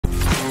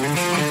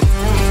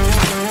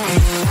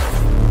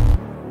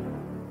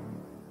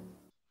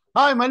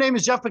Hi, my name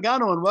is Jeff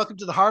Pagano, and welcome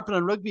to the Harpin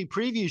on Rugby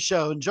preview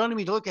show. And joining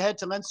me to look ahead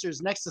to Leinster's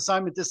next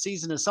assignment this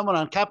season is someone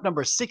on cap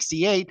number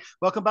 68.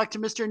 Welcome back to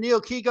Mr. Neil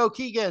Keego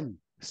Keegan.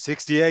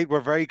 68, we're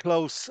very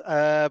close.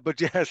 But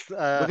yes,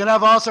 We're going to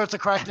have all sorts of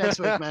crack next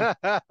week, man.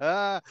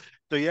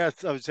 so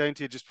yes, I was saying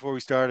to you just before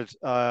we started,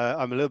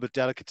 I'm a little bit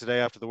delicate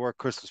today after the work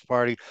Christmas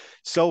party.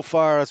 So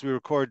far, as we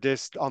record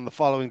this on the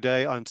following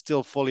day, I'm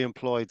still fully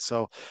employed.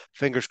 So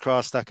fingers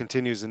crossed that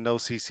continues and no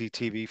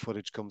CCTV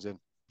footage comes in.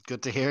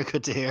 Good to hear.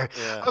 Good to hear.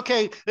 Yeah.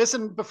 Okay,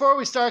 listen, before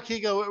we start,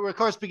 Keego, we're of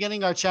course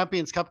beginning our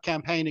Champions Cup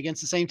campaign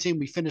against the same team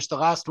we finished the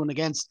last one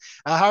against.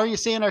 How are you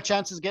seeing our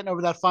chances of getting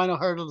over that final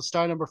hurdle to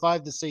star number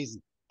five this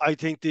season? I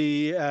think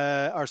the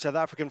our South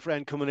African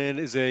friend coming in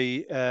is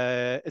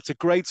it's a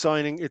great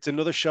signing. It's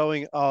another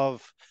showing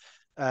of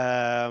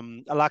a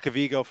lack of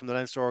ego from the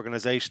Leinster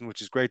organisation,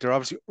 which is great. They're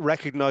obviously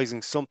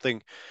recognising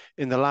something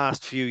in the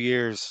last few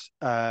years.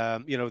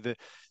 The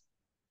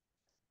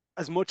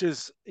as much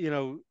as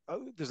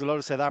there's a lot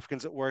of South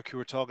Africans at work who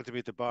were talking to me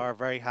at the bar,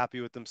 very happy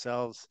with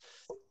themselves.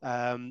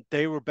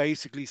 They were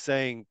basically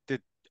saying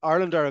that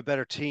Ireland are a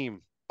better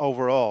team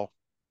overall.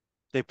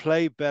 They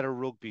play better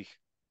rugby,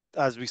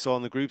 as we saw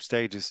in the group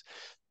stages.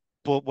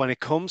 But when it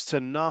comes to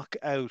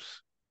knockout,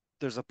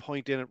 there's a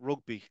point in it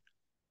rugby.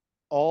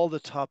 All the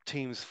top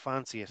teams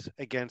fancy it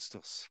against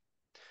us.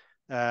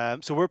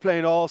 So we're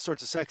playing all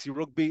sorts of sexy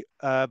rugby.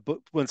 But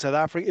if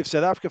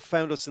South Africa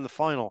found us in the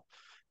final,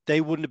 they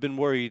wouldn't have been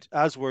worried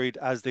as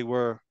they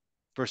were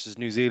versus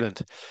New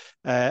Zealand.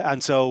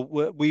 And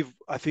so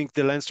I think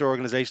the Leinster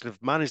organisation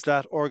have managed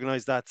that,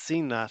 organised that,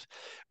 seen that,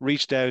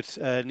 reached out.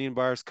 Neil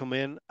Barr's come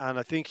in, and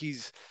I think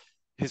his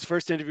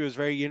first interview was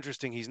very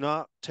interesting. He's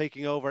not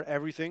taking over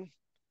everything.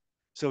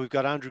 So we've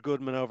got Andrew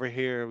Goodman over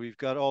here. We've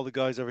got all the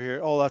guys over here,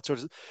 all that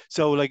sort of.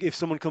 So like if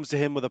someone comes to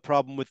him with a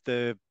problem with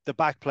the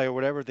back play or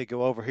whatever, they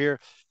go over here.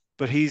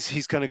 But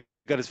he's kind of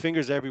got his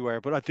fingers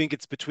everywhere. But I think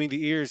it's between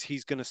the ears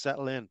he's going to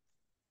settle in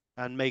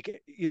and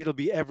it'll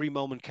be every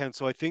moment count.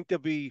 So I think there'll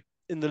be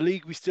in the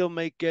league we still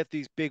may get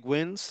these big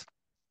wins.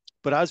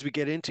 But as we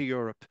get into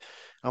Europe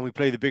and we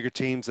play the bigger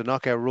teams, the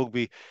knockout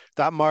rugby,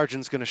 that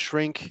margin's going to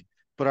shrink,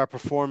 but our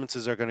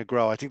performances are going to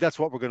grow. I think that's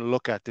what we're going to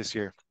look at this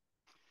year.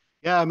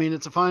 Yeah, I mean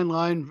it's a fine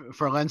line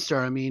for Leinster.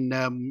 I mean,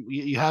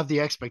 you have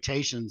the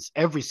expectations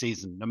every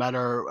season, no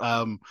matter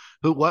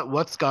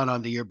what's gone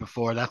on the year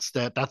before. That's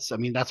I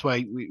mean that's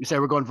why we say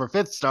we're going for a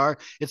fifth star.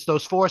 It's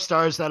those four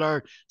stars that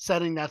are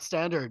setting that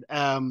standard.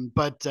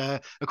 But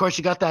of course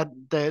you got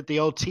the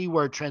old T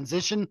word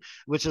transition,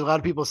 which a lot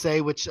of people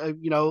say, which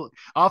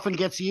often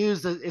gets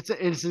used. It's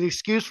an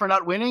excuse for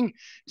not winning. Do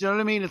you know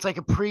what I mean? It's like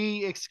a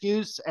pre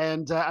excuse,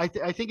 and I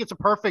think it's a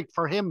perfect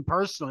for him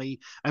personally.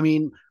 I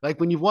mean, like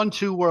when you've won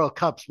two World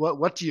Cups,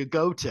 what do you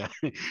go to?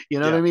 You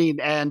know what Yeah. I mean?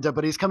 And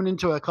but he's coming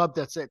into a club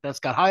that's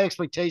got high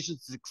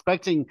expectations,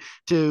 expecting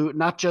to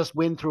not just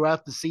win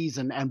throughout the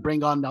season and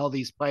bring on all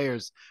these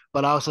players,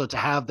 but also to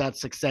have that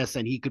success.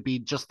 And he could be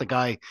just the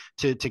guy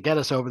to get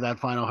us over that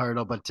final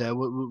hurdle. But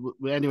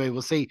anyway,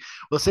 we'll see.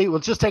 We'll see. We'll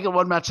just take it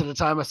one match at a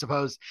time, I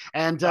suppose.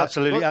 And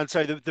Absolutely. And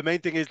sorry, the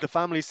main thing is the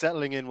family's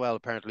settling in well,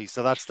 apparently.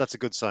 So that's a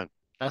good sign.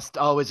 that's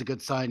always a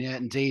good sign, yeah,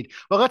 indeed.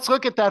 Well, let's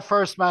look at that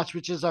first match,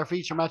 which is our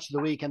feature match of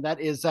the week, and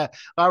that is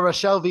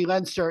Rochelle v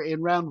Leinster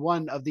in round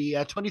one of the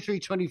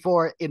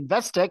 23-24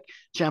 Investec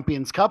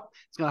Champions Cup.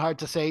 It's kind of hard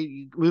to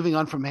say, moving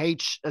on from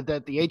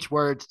the H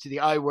word to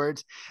the I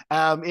word.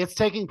 It's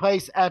taking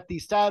place at the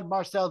Stade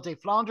Marcel de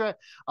Flandre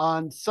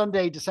on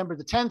Sunday, December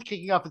the 10th,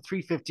 kicking off at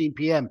 3:15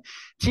 p.m.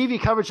 TV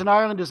coverage in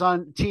Ireland is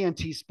on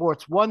TNT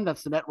Sports 1.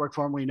 That's the network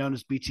formerly known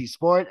as BT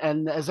Sport.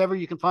 And as ever,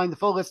 you can find the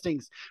full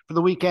listings for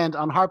the weekend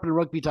on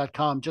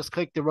harpinrugby.com. Just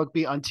click the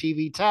Rugby on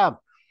TV tab.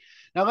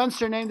 Now,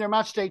 Leinster named their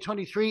match day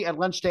 23 at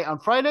lunch day on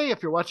Friday.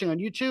 If you're watching on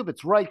YouTube,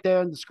 it's right there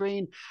on the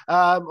screen.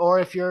 Or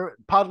if you're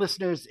pod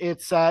listeners,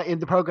 it's in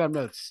the program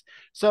notes.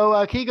 So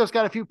Keego's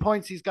got a few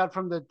points he's got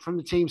from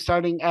the team,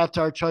 starting at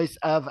our choice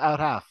of out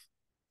half.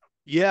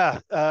 Yeah,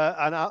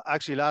 and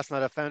actually last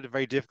night I found it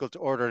very difficult to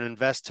order an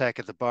Invest Tech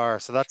at the bar,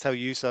 so that's how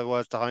used I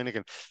was to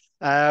Heineken.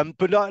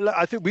 But no,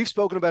 I think we've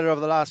spoken about it over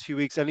the last few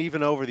weeks and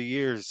even over the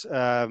years,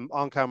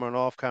 on camera and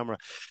off camera.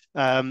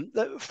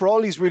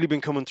 Frawley's really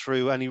been coming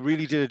through, and he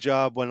really did a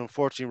job when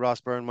unfortunately Ross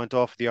Byrne went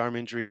off with the arm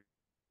injury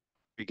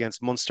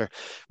against Munster.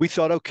 We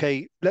thought,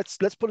 okay, let's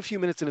put a few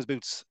minutes in his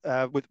boots.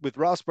 With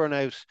Ross Byrne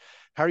out,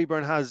 Harry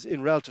Byrne has,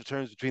 in relative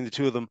terms between the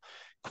two of them,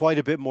 quite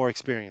a bit more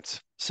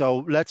experience.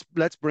 So let's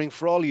bring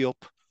Frawley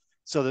up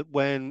so that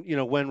when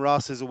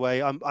Ross is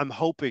away, I'm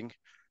hoping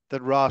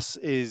that Ross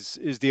is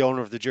the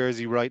owner of the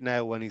jersey right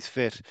now when he's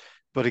fit.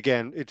 But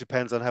again, it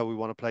depends on how we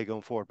want to play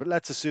going forward. But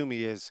let's assume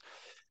he is,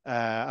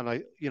 and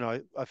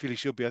I feel he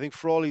should be. I think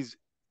Frawley's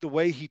the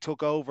way he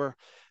took over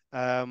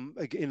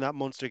in that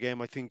Munster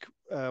game, I think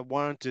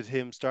warranted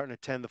him starting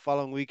at 10 the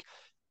following week.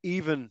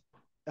 Even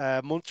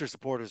Munster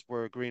supporters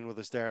were agreeing with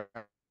us there.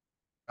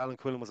 Alan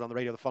Quillen was on the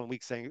radio the following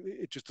week saying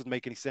it just doesn't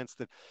make any sense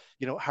that,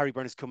 Harry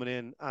Byrne is coming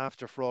in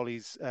after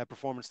Frawley's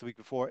performance the week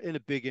before in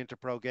a big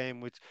Interpro game,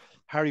 which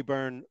Harry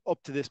Byrne, up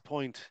to this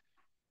point,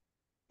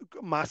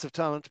 massive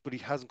talent, but he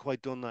hasn't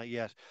quite done that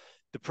yet.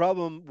 The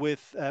problem with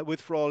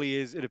Frawley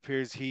is it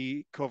appears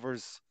he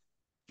covers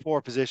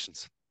four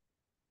positions,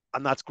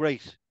 and that's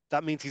great.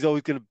 That means he's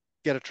always going to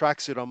get a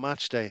tracksuit on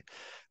match day.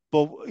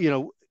 But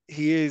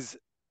he is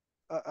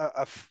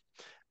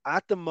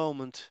at the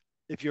moment.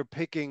 If you're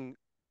picking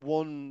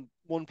one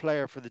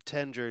player for the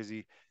 10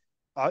 jersey,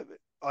 I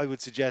I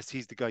would suggest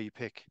he's the guy you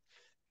pick.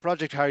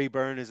 Project Harry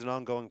Byrne is an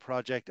ongoing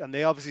project, and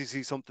they obviously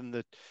see something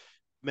that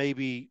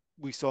maybe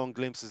we saw in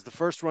glimpses. The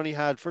first run he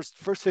had, first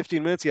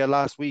 15 minutes he had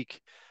last week,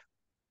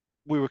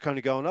 we were kind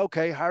of going,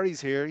 okay,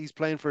 Harry's here, he's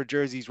playing for a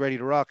jersey, he's ready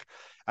to rock,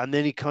 and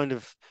then he kind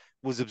of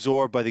was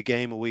absorbed by the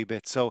game a wee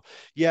bit. So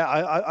yeah,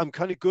 I'm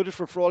kind of good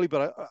for Frawley,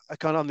 but I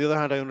kind of on the other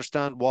hand I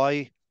understand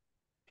why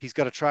he's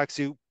got a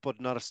tracksuit but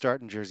not a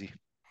starting jersey.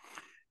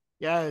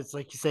 Yeah, it's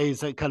like you say,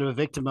 he's kind of a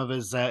victim of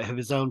his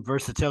own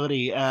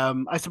versatility.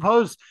 I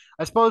suppose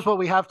what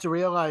we have to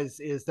realize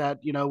is that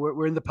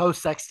we're in the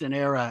post Sexton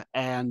era,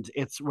 and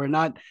we're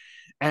not,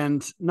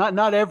 and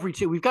not every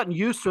team. We've gotten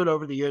used to it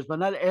over the years, but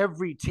not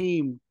every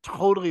team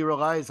totally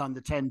relies on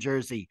the 10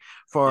 jersey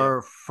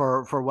Yeah.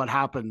 for what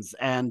happens.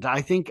 And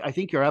I think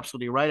you're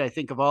absolutely right. I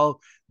think of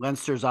all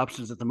Leinster's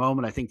options at the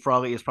moment, I think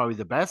Frawley is probably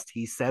the best.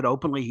 He said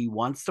openly he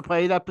wants to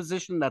play that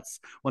position. That's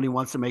when he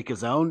wants to make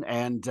his own.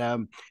 And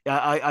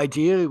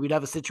ideally, we'd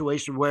have a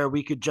situation where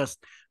we could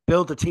just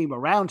build a team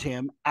around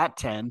him at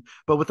 10.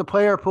 But with the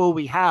player pool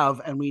we have,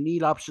 and we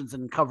need options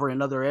and cover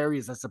in other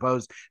areas, I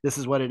suppose this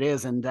is what it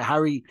is. And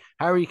Harry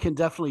can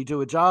definitely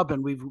do a job,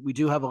 and we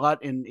do have a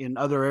lot in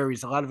other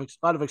areas, a lot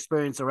of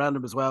experience around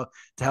him as well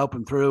to help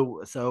him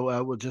through.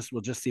 So we'll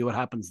just see what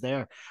happens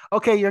there.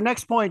 Okay, your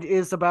next point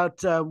is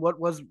about what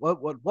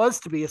was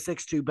to be a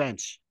 6-2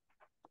 bench.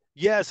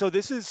 Yeah, so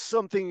this is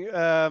something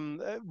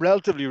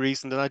relatively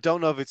recent, and I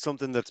don't know if it's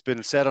something that's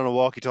been said on a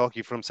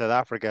walkie-talkie from South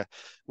Africa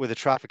with a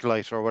traffic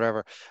light or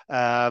whatever.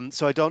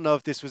 So I don't know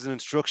if this was an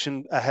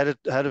instruction ahead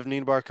of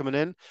Nienbar coming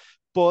in,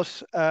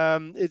 but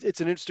it's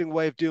an interesting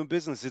way of doing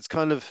business. It's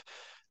kind of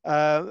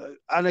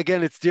and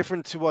again, it's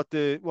different to what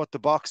the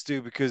box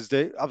do because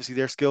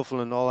they're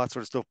skillful and all that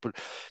sort of stuff. But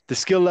the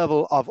skill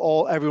level of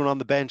everyone on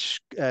the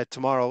bench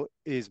tomorrow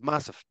is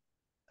massive.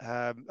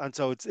 And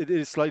so it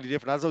is slightly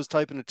different. As I was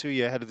typing it to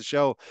you ahead of the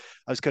show,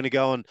 I was kind of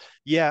going,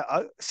 yeah,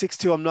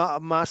 6-2. I'm not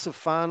a massive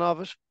fan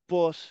of it,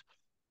 but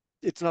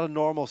it's not a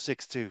normal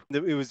 6-2.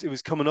 It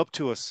was coming up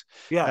to us.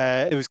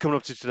 Yeah. It was coming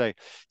up to today.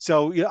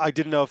 So yeah, I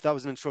didn't know if that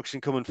was an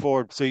instruction coming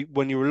forward. So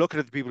when you were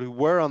looking at the people who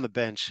were on the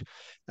bench,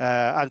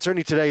 and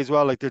certainly today as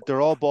well, like they're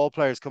all ball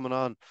players coming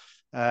on,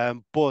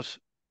 but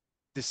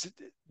this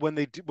when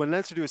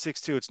Leinster do a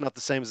 6-2, it's not the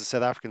same as the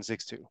South African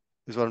 6-2.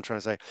 Is what I'm trying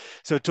to say.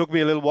 So it took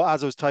me a little while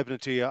as I was typing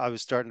it to you. I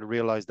was starting to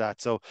realize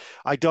that. So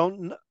I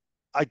don't,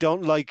 I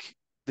don't like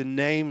the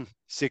name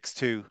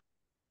 6-2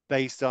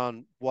 based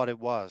on what it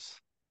was,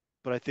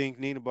 but I think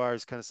Nina Bar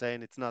is kind of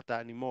saying it's not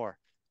that anymore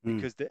Mm.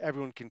 because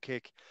everyone can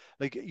kick.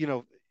 Like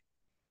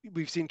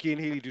we've seen Cian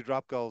Healy do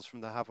drop goals from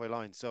the halfway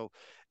line. So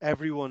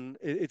everyone,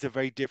 it's a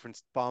very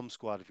different bomb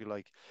squad, if you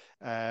like.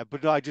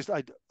 But no,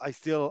 I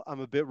still, I'm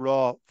a bit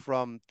raw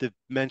from the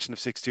mention of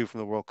 6-2 from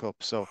the World Cup.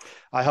 So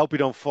I hope we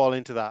don't fall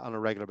into that on a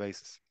regular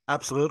basis.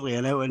 Absolutely,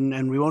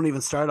 and we won't even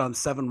start on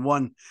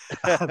 7-1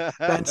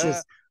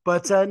 benches.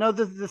 But no,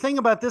 the thing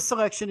about this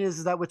selection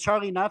is that with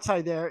Charlie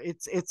Natai there,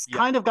 it's Yeah,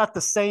 kind of got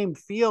the same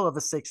feel of a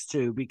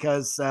 6-2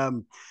 because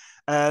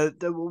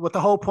what the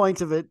whole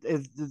point of it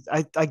is,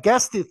 I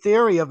guess the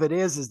theory of it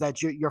is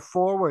that your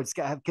forwards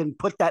can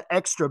put that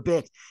extra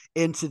bit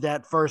into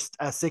that first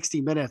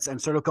 60 minutes and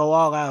sort of go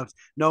all out,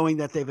 knowing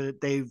that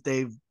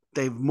they've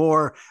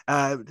more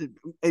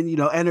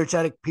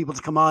energetic people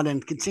to come on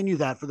and continue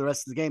that for the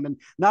rest of the game. And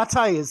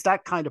Natai is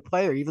that kind of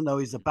player, even though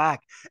he's a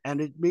back, and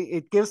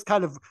it gives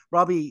kind of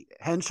Robbie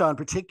Henshaw in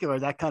particular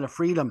that kind of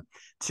freedom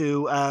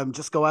to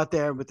just go out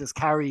there with his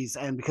carries.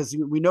 And because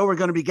we know we're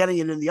going to be getting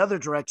it in the other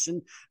direction,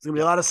 there's going to be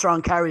yeah, a lot of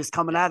strong carries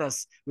coming yeah. at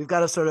us. We've got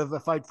to sort of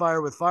fight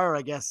fire with fire,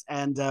 I guess,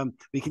 and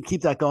we can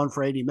keep that going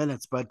for 80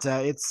 minutes. But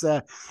it's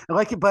I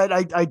like it, but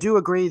I do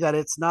agree that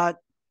it's not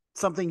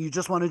something you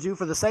just want to do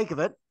for the sake of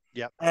it,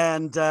 Yeah.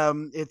 and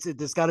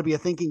there's got to be a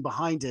thinking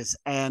behind it,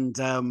 and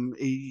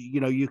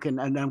you can,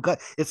 and I'm glad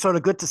it's sort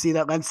of good to see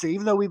that Leinster,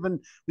 even though we've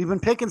been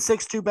picking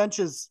 6-2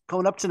 benches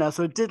going up to now,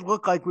 so it did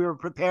look like we were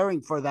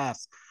preparing for that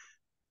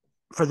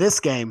for this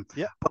game.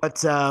 Yeah.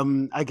 But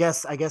I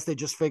guess they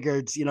just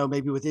figured,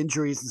 maybe with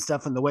injuries and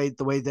stuff, and the way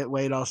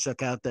it all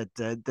shook out, that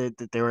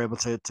they were able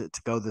to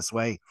go this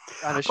way.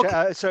 And Okay.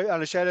 a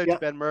shout out to Yeah.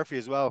 Ben Murphy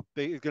as well.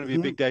 It's going to be a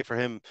Mhm. big day for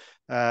him.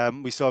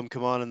 We saw him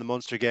come on in the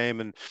Munster game,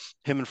 and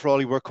him and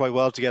Frawley worked quite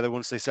well together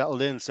once they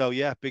settled in. So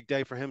yeah, big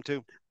day for him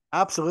too.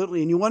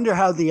 Absolutely. And you wonder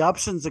how the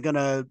options are going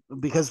to,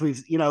 because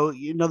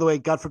the way,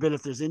 God forbid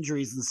if there's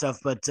injuries and stuff,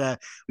 but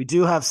we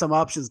do have some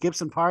options.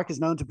 Gibson Park is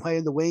known to play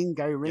in the wing.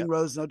 Gary Yeah.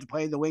 Ringrose is known to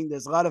play in the wing.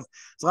 There's a lot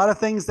of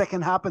things that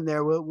can happen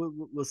there.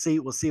 We'll see.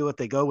 We'll see what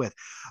they go with.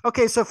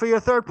 Okay. So for your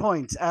third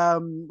point,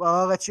 well,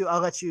 I'll let you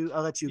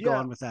go Yeah.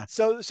 on with that.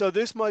 So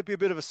this might be a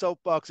bit of a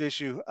soapbox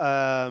issue,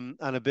 and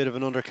a bit of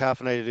an under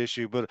caffeinated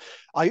issue, but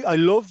I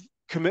love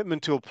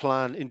commitment to a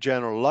plan in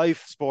general,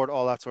 life, sport,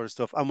 all that sort of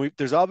stuff. And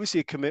there's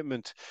obviously a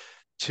commitment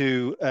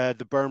to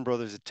the Byrne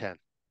brothers at 10.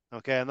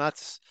 Okay, and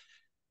that's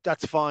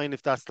fine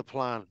if that's the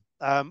plan.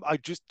 I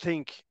just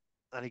think,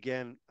 and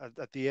again,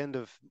 at the end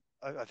of,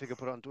 I think I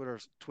put it on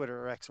Twitter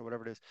or X or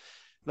whatever it is,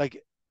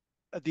 like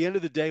at the end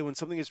of the day, when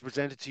something is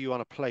presented to you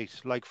on a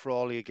plate, like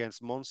Frawley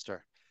against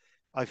Munster,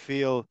 I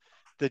feel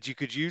that you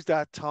could use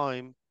that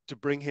time to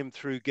bring him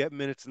through, get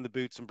minutes in the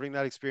boots, and bring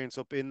that experience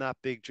up in that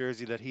big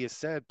jersey that he has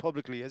said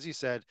publicly, as you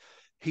said,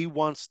 he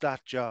wants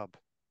that job.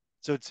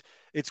 So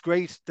it's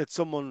great that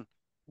someone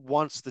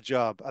wants the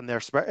job and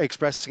they're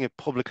expressing it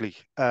publicly.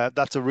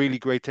 That's a really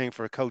great thing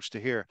for a coach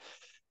to hear.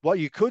 What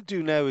you could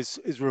do now is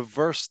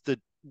reverse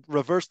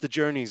the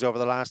journeys over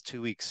the last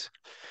 2 weeks.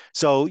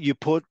 So you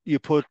put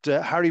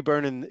Harry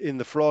Byrne in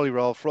the Frawley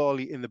role,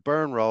 Frawley in the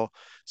Byrne role.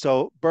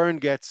 So Byrne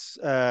gets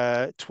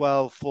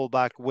 12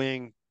 fullback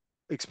wing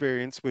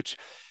experience, which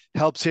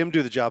helps him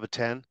do the job at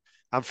 10.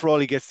 And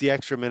Frawley gets the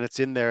extra minutes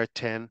in there at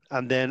 10.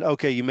 And then,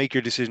 okay, you make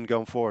your decision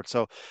going forward.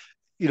 So,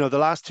 the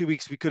last 2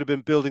 weeks we could have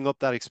been building up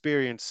that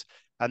experience.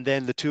 And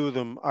then the two of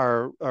them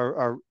are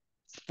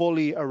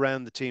fully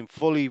around the team,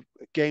 fully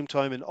game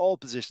time in all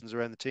positions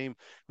around the team,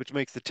 which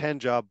makes the 10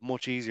 job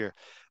much easier.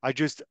 I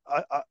just,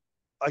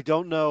 I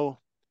don't know.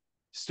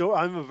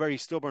 I'm a very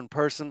stubborn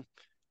person.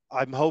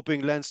 I'm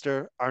hoping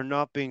Leinster are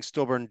not being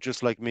stubborn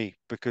just like me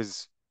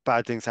because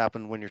bad things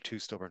happen when you're too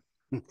stubborn.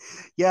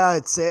 Yeah,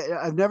 it's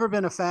I've never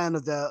been a fan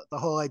of the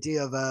whole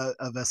idea of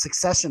a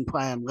succession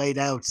plan laid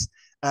out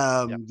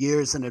Yeah.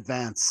 years in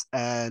advance.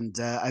 And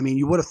I mean,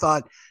 you would have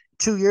thought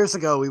 2 years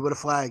ago we would have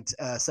flagged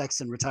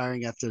Sexton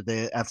retiring after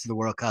the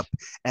World Cup.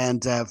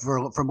 And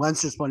from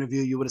Leinster's point of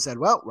view, you would have said,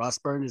 well, Ross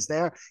Byrne is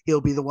there;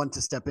 he'll be the one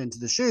to step into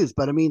the shoes.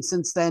 But I mean,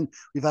 since then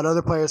we've had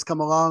other players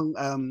come along: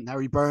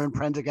 Harry Byrne,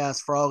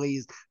 Prendergast,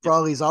 Frawley's. Yeah.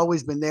 Frawley's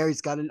always been there.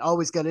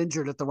 Always got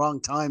injured at the wrong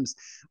times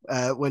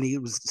when he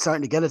was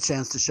starting to get a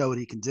chance to show what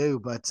he can do.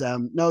 But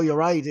no, you're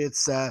right.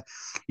 It's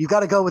you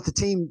got to go with the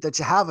team that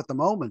you have at the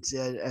moment,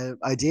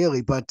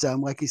 ideally. But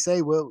like you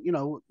say, well,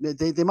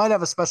 they might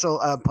have a special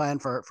plan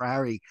for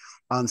Harry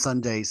on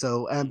Sunday.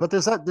 So, but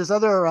there's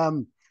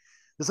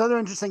other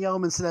interesting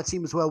elements to that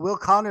team as well. Will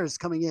Connors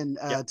coming in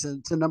Yeah.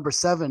 to number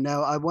 7.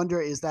 Now, I wonder,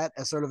 is that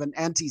a sort of an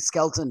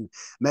anti-Skelton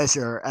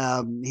measure?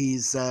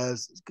 He's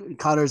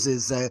Connors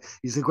is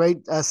he's a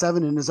great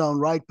 7 in his own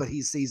right, but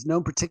he's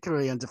known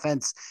particularly on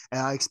defense.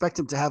 I expect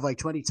him to have like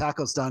 20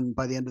 tackles done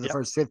by the end of the Yeah.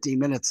 first 15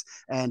 minutes,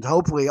 and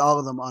hopefully all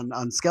of them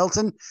on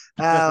Skelton.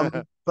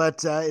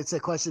 But it's a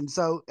question.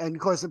 So, and of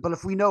course, but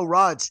if we know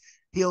Raj,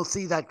 he'll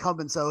see that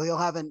coming. So he'll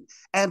have an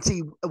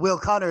anti Will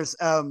Connors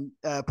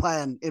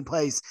plan in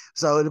place.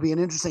 So it'll be an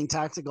interesting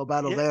tactical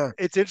battle Yeah, there.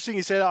 it's interesting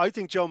you say that. I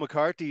think Joe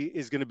McCarthy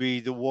is going to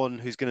be the one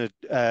who's going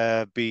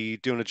to be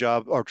doing a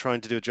job or trying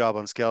to do a job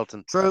on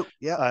Skelton. True.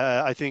 Yeah.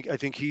 I think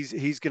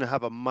he's going to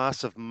have a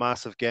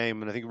massive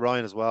game, and I think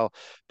Ryan as well.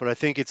 But I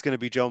think it's going to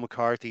be Joe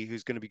McCarthy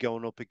who's going to be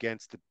going up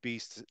against the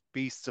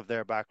beasts of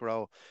their back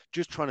row,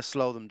 just trying to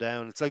slow them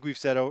down. It's like we've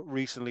said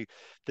recently,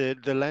 the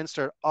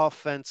Leinster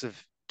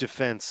offensive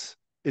defense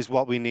is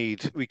what we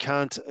need. We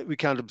can't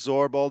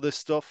absorb all this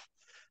stuff.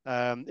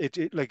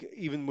 It like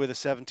even with a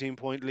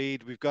 17-point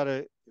lead, we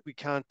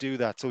can't do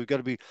that. So we've got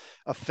to be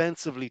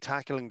offensively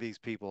tackling these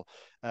people,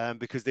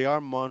 because they are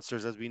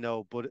monsters, as we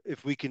know. But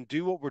if we can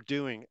do what we're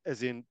doing,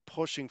 as in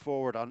pushing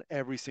forward on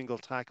every single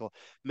tackle,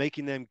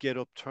 making them get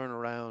up, turn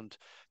around,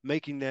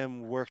 making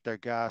them work their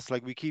gas.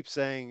 Like we keep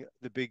saying,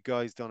 the big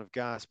guys don't have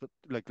gas, but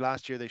like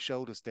last year they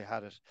showed us they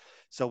had it.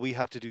 So we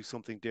have to do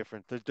something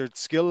different. Their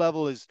skill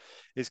level is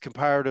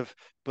comparative,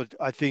 but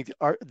I think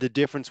the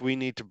difference we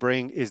need to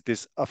bring is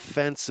this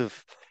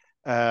offensive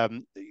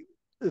um,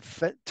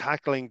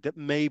 tackling that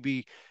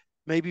maybe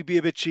be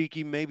a bit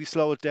cheeky, maybe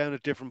slow it down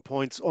at different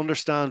points,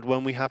 understand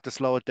when we have to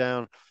slow it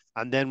down.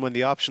 And then when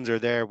the options are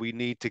there, we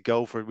need to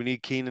go for it. We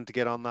need Keenan to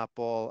get on that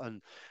ball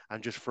and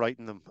just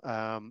frighten them.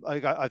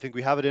 I think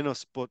we have it in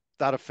us, but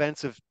that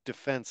offensive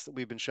defense that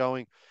we've been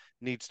showing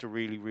needs to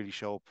really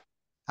show up.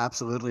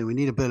 Absolutely, we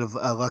need a bit of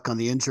luck on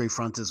the injury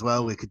front as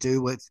well. Mm. We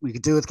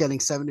could do with getting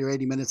 70 or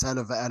 80 minutes out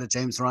of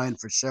James Ryan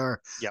for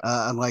sure, Yeah.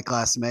 unlike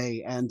last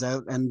May, and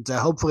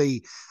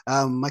hopefully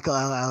Michael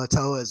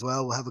Alatoa as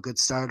well will have a good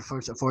start.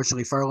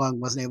 Unfortunately, Furlong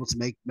wasn't able to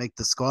make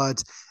the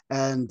squad,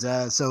 and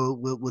so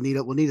we'll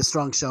need a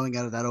strong showing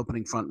out of that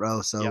opening front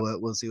row. So Yeah.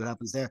 we'll see what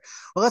happens there.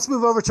 Well, let's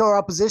move over to our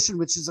opposition,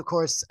 which is of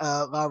course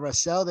La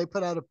Rochelle. They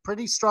put out a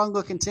pretty strong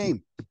looking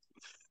team.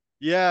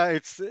 Yeah,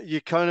 it's you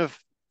kind of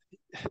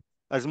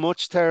as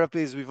much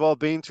therapy as we've all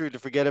been through to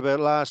forget about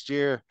last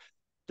year.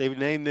 They've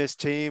named this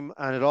team,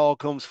 and it all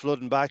comes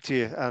flooding back to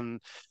you. And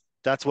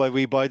that's why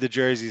we buy the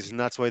jerseys, and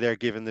that's why they're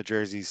giving the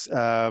jerseys.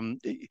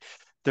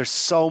 There's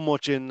so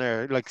much in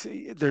there. Like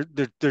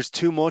there's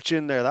too much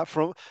in there.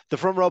 The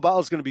front row battle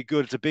is going to be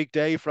good. It's a big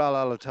day for Al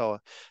Alatoa.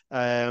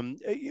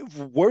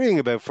 Worrying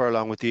about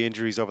Furlong with the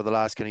injuries over the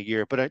last kind of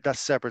year, but that's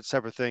separate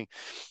thing.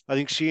 I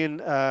think Sheehan.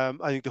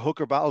 I think the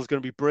hooker battle is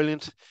going to be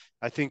brilliant.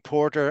 I think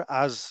Porter,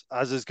 as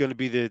is going to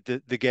be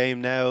the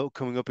game now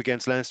coming up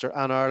against Leinster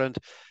and Ireland.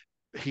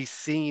 he's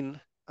seen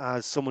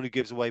as someone who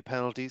gives away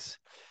penalties.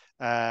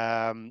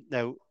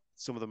 Now,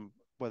 some of them,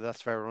 whether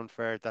that's fair or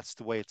unfair, that's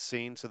the way it's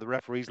seen. So the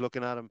referee's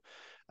looking at him.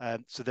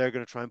 So they're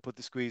going to try and put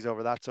the squeeze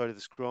over that side of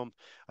the scrum.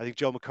 I think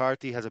Joe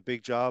McCarthy has a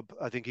big job.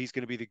 I think he's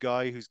going to be the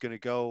guy who's going to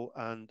go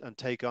and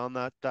take on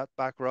that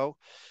back row,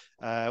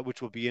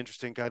 which will be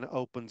interesting. Kind of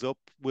opens up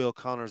Will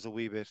Connors a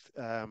wee bit.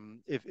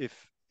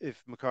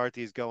 If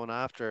McCarthy is going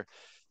after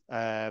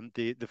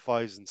the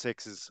fives and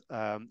sixes,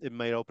 it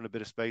may open a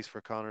bit of space for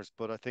Connors.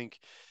 But I think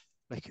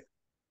like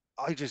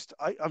I'm just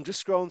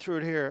scrolling through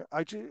it here.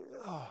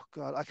 Oh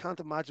God, I can't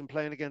imagine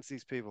playing against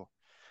these people.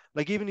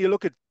 Like even you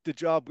look at the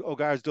job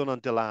O'Gara's done on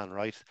Delan,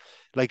 right?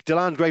 Like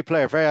Delan, great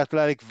player, very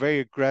athletic, very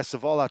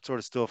aggressive, all that sort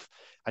of stuff.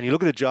 And you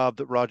look at the job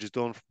that Roger's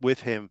done with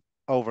him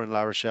over in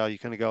La Rochelle, you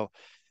kind of go,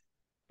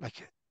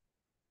 like,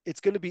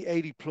 it's going to be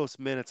 80 plus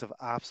minutes of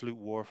absolute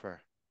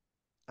warfare.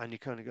 And you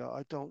kind of go,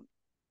 I don't.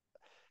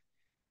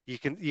 You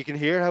can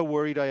hear how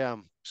worried I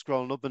am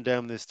scrolling up and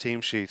down this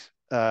team sheet.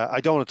 I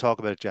don't want to talk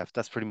about it, Jeff.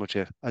 That's pretty much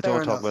it. I don't Fair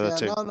want to talk enough. about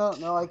that Yeah,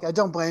 too. no. I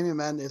don't blame you,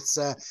 man. It's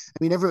I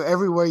mean,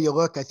 everywhere you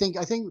look, I think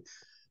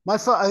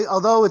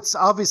although it's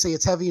obviously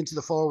it's heavy into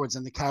the forwards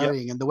and the Yep.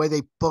 carrying and the way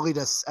they bullied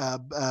us,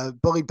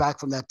 bullied back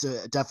from that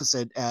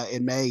deficit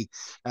in May,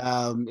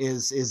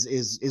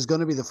 is going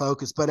to be the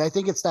focus. But I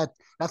think it's that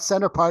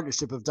center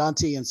partnership of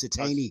Dante and Nice.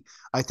 Satani.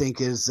 I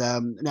think is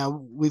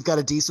now we've got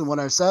a decent one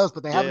ourselves,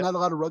 but they Yeah, haven't yeah. had a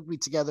lot of rugby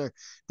together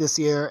this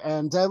year.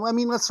 And I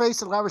mean, let's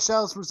face it, La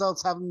Rochelle's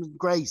results haven't been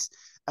great.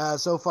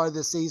 So far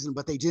this season,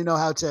 but they do know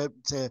how to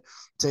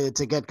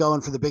get going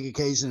for the big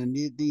occasion.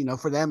 And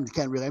for them, you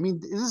can't really. I mean,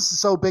 this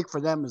is so big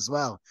for them as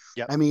well.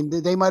 Yep. I mean,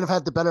 they might have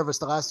had the better of us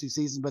the last two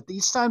seasons, but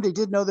each time they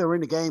did know they were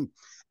in the game,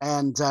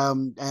 and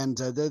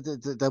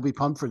they'll be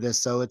pumped for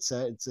this. So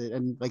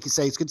and like you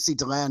say, it's good to see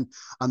Delan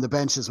on the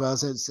bench as well.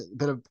 So it's a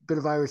bit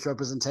of Irish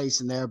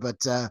representation there,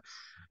 but.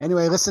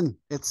 Anyway, listen,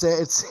 it's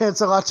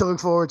a lot to look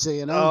forward to,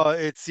 you know. Oh,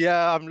 it's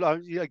yeah. I'm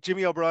like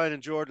Jimmy O'Brien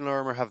and Jordan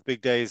Lorimer have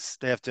big days.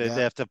 They Yeah.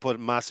 have to put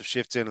massive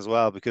shifts in as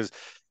well because,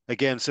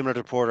 again, similar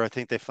to Porter, I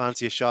think they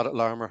fancy a shot at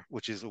Lorimer,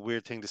 which is a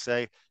weird thing to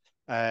say.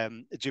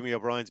 Jimmy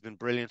O'Brien's been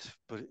brilliant,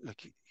 but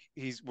like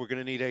we're going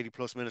to need 80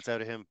 plus minutes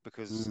out of him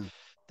because Mm.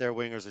 their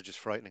wingers are just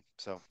frightening.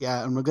 So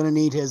Yeah, and we're going to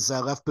need his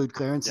left boot yeah,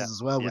 clearances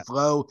as well yeah, with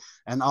Lowe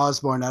and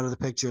Osborne out of the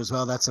picture as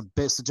well. That's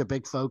such a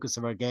big focus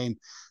of our game.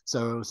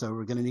 So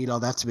we're going to need all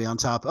that to be on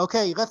top.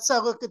 Okay, let's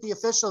look at the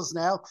officials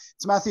now.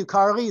 It's Matthew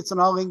Carley. It's an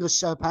all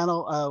English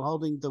panel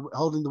holding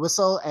the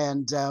whistle,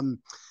 and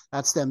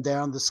that's them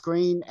there on the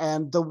screen.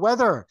 And the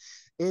weather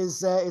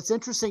is it's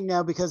interesting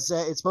now because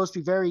it's supposed to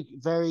be very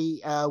very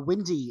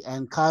windy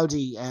and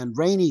cloudy and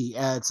rainy.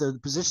 So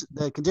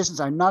the conditions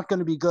are not going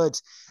to be good.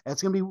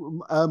 It's going to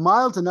be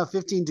mild enough,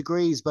 15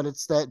 degrees, but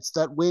it's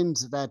that wind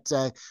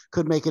that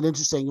could make it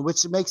interesting,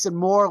 which makes it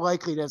more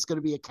likely that it's going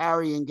to be a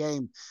carrying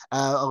game,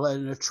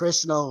 an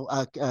attritional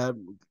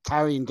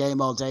carrying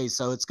game all day.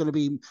 So it's going to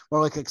be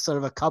more like a sort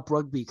of a cup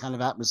rugby kind of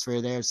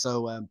atmosphere there.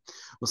 So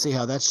we'll see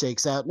how that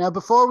shakes out. Now,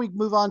 before we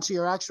move on to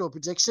your actual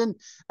prediction,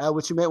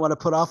 which you may want to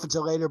put off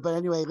until later, but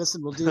anyway,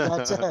 listen, we'll do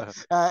that.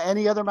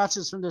 Any other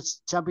matches from the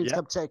Champions yeah.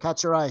 Cup to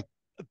catch your eye?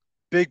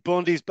 Big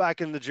Bundy's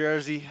back in the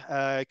jersey,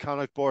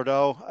 Connacht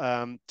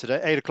Bordeaux,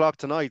 today, 8 o'clock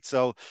tonight.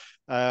 So,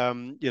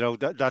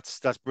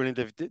 that's brilliant.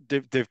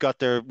 They've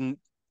got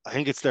I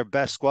think it's their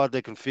best squad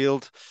they can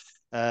field.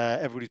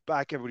 Everybody's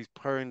back, everybody's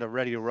purring, they're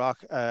ready to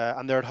rock,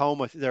 and they're at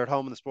home. They're at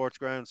home in the sports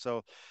ground.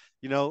 So,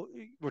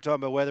 we're talking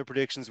about weather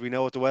predictions. We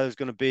know what the weather's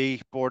going to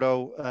be.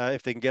 Bordeaux,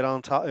 if they can get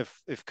on top,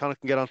 if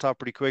Connacht can get on top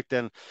pretty quick,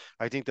 then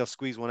I think they'll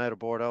squeeze one out of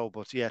Bordeaux.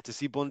 But yeah, to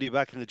see Bundy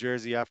back in the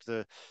jersey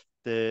after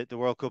the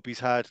World Cup he's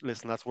had,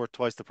 listen, that's worth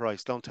twice the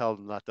price. Don't tell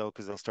them that though,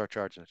 because they'll start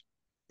charging it.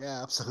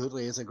 Yeah,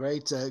 absolutely. It's a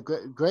great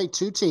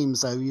two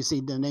teams. You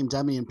see the name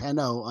Damien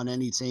Penno on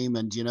any team,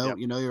 and Yep.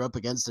 you're up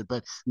against it.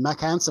 But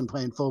Mac Hansen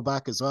playing full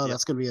back as well. Yep.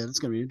 That's gonna be an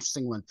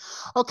interesting one.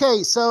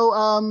 Okay, so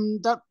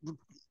that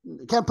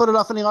can't put it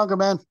off any longer,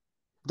 man.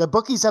 The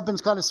bookies have been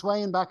kind of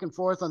swaying back and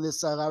forth on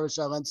this La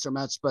Rochelle Leinster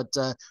match, but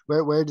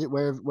where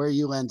are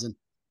you landing?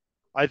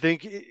 I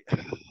think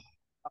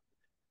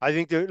I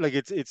think they're like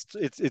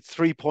it's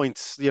 3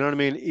 points. You know what I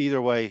mean?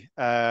 Either way,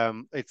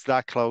 it's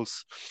that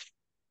close.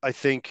 I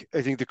think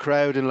the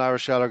crowd in La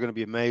Rochelle are going to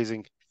be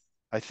amazing.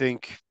 I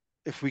think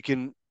if we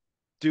can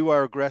do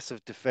our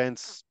aggressive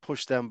defense,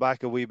 push them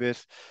back a wee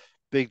bit,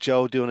 Big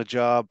Joe doing a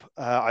job.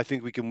 I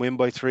think we can win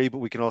by three, but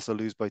we can also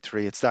lose by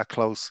three. It's that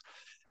close.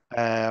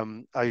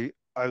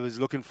 I was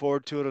looking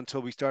forward to it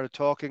until we started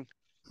talking,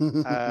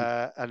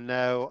 and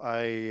now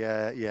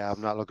yeah,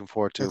 I'm not looking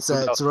forward to it. it's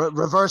But a no, it's a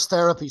reverse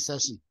therapy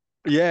session.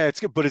 yeah, it's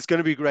good, but it's going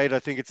to be great. I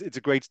think it's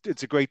a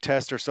great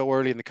tester so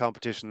early in the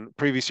competition.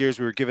 Previous years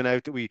we were giving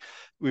out that we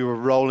were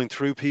rolling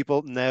through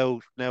people. Now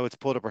it's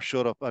put up or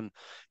shut up, and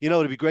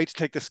it'd be great to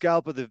take the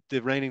scalp of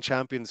the reigning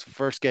champions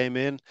first game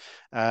in.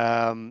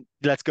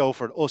 Let's go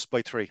for it. Us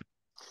by three.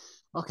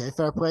 Okay,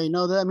 fair play.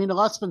 No, I mean, a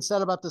lot's been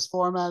said about this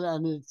format,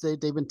 and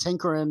they've been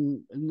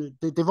tinkering. And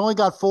they've only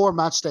got 4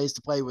 match days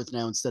to play with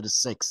now instead of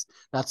 6.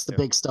 That's the Yeah.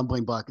 big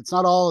stumbling block. It's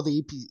not all of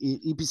the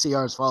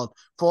EPCR's fault,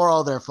 for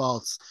all their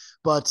faults,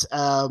 but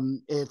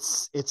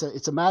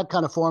it's a mad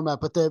kind of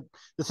format. But the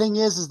thing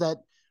is that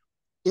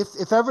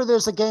if ever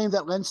there's a game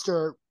that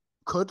Leinster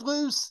could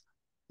lose,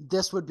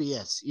 this would be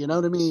it. You know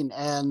what I mean?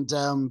 And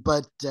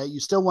but you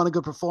still want a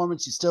good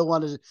performance. You still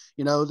want to,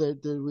 we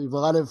have a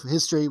lot of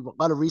history, a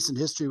lot of recent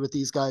history with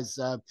these guys.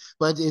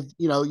 But if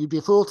you'd be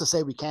a fool to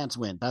say we can't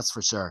win. That's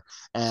for sure.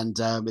 And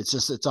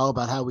it's all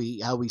about how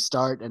we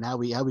start and how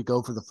we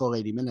go for the full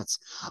 80 minutes.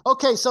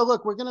 Okay, so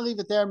look, we're gonna leave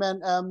it there,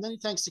 man. Many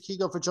thanks to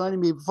Keego for joining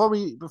me. Before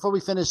we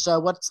finish,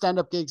 what stand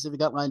up gigs have you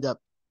got lined up?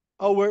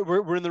 Oh,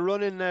 we're in the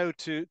run in now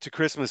to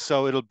Christmas,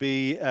 so it'll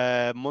be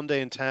Monday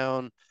in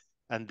town,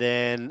 and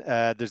then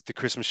there's the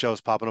Christmas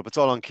shows popping up. It's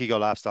all on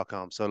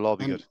KeegoLaughs.com, so it'll all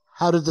be And good.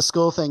 how did the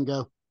school thing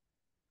go?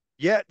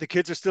 Yeah, the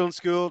kids are still in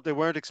school. They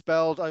weren't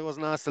expelled. I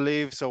wasn't asked to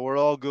leave, so we're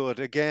all good.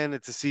 Again,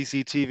 it's a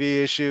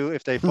CCTV issue.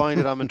 If they find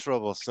it, I'm in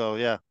trouble. So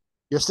yeah,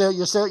 You're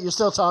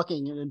still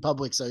talking in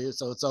public, so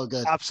it's all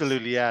good.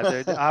 absolutely.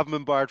 Yeah, I haven't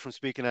been barred from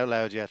speaking out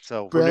loud yet,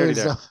 so we're nearly Brilliant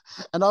there.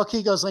 stuff. And all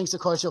Keego's links,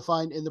 of course, you'll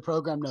find in the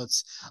program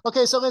notes.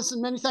 Okay, so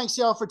listen, many thanks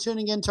to y'all for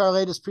tuning in to our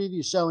latest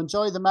preview show.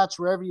 Enjoy the match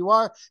wherever you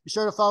are. Be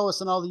sure to follow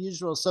us on all the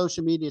usual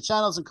social media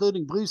channels,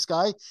 including Blue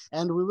Sky.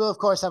 And we will, of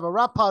course, have a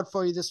wrap pod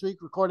for you this week,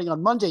 recording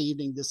on Monday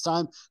evening this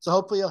time. So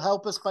hopefully you'll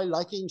help us by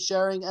liking,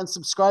 sharing, and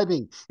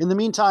subscribing. In the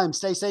meantime,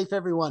 stay safe,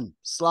 everyone.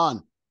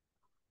 Slán.